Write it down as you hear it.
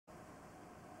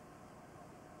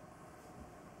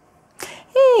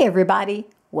Hey everybody,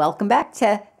 welcome back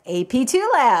to AP2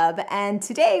 Lab, and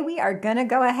today we are going to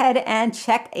go ahead and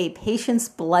check a patient's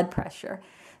blood pressure.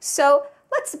 So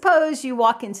let's suppose you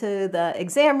walk into the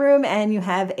exam room and you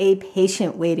have a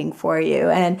patient waiting for you,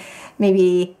 and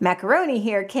maybe Macaroni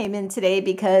here came in today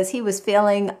because he was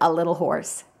feeling a little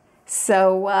hoarse.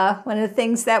 So one of the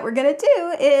things that we're going to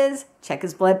do is check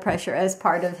his blood pressure as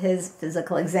part of his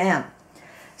physical exam.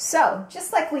 So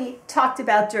just like we talked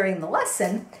about during the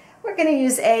lesson, we're going to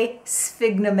use a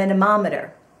sphygmomanometer.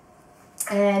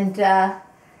 And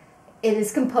it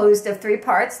is composed of three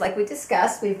parts like we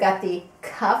discussed. We've got the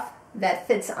cuff that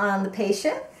fits on the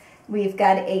patient. We've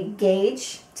got a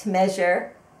gauge to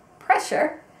measure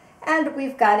pressure. And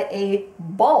we've got a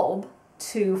bulb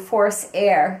to force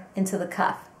air into the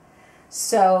cuff.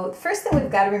 So the first thing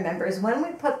we've got to remember is when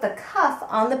we put the cuff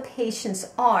on the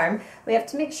patient's arm, we have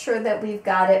to make sure that we've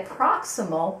got it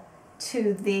proximal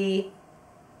to the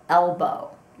elbow.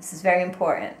 This is very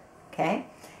important, okay?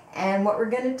 And what we're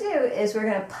going to do is we're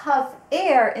going to puff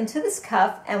air into this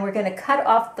cuff, and we're going to cut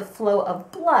off the flow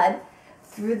of blood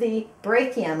through the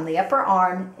brachium, the upper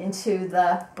arm, into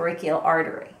the brachial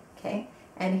artery, okay?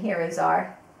 And here is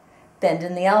our bend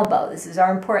in the elbow. This is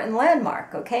our important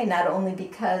landmark, okay? Not only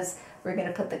because we're going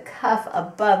to put the cuff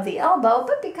above the elbow,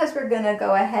 but because we're going to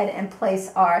go ahead and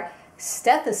place our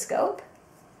stethoscope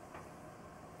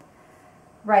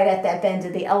right at that bend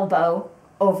of the elbow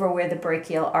over where the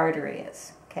brachial artery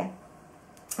is, okay?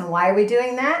 And why are we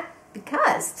doing that?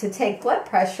 Because to take blood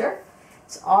pressure,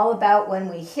 it's all about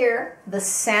when we hear the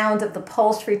sound of the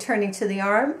pulse returning to the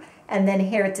arm and then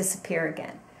hear it disappear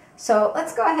again. So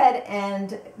let's go ahead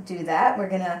and do that. We're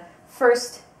going to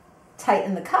first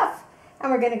tighten the cuff,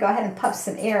 and we're going to go ahead and puff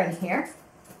some air in here.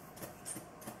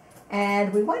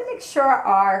 And we want to make sure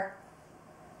our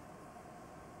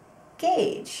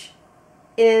gauge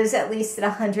is at least at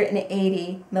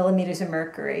 180 millimeters of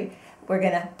mercury. We're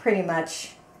going to pretty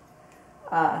much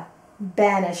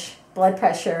banish blood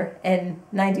pressure in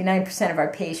 99% of our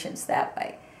patients that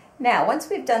way. Now, once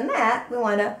we've done that, we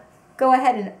want to go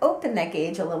ahead and open that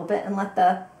gauge a little bit and let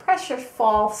the pressure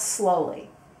fall slowly.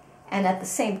 And at the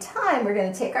same time, we're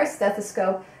going to take our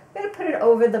stethoscope, we're going to put it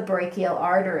over the brachial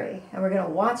artery, and we're going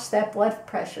to watch that blood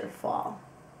pressure fall.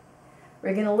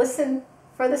 We're going to listen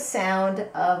for the sound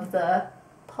of the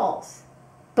pulse.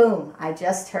 Boom, I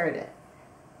just heard it.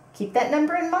 Keep that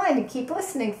number in mind and keep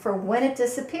listening for when it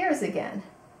disappears again.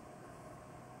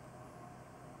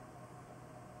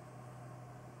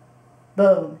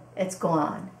 Boom, it's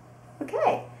gone.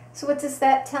 Okay, so what does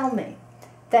that tell me?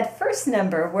 That first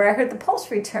number where I heard the pulse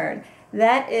return,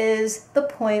 that is the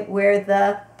point where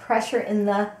the pressure in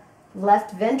the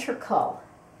left ventricle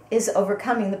is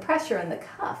overcoming the pressure in the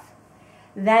cuff.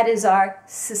 That is our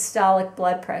systolic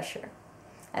blood pressure.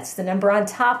 That's the number on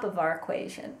top of our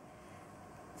equation.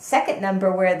 Second number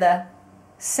where the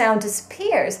sound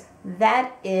disappears,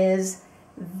 that is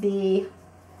the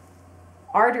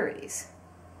arteries.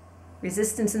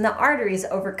 Resistance in the arteries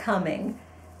overcoming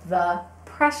the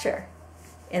pressure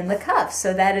in the cuff.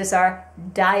 So that is our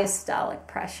diastolic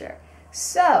pressure.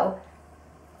 So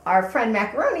our friend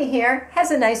Macaroni here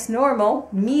has a nice normal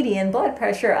median blood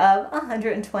pressure of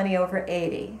 120 over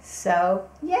 80. So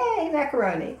yay,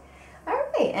 Macaroni. All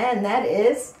right, and that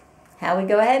is how we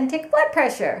go ahead and take blood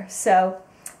pressure. So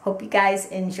hope you guys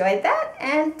enjoyed that,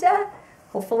 and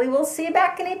hopefully we'll see you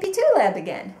back in AP2 Lab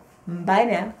again. Bye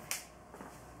now.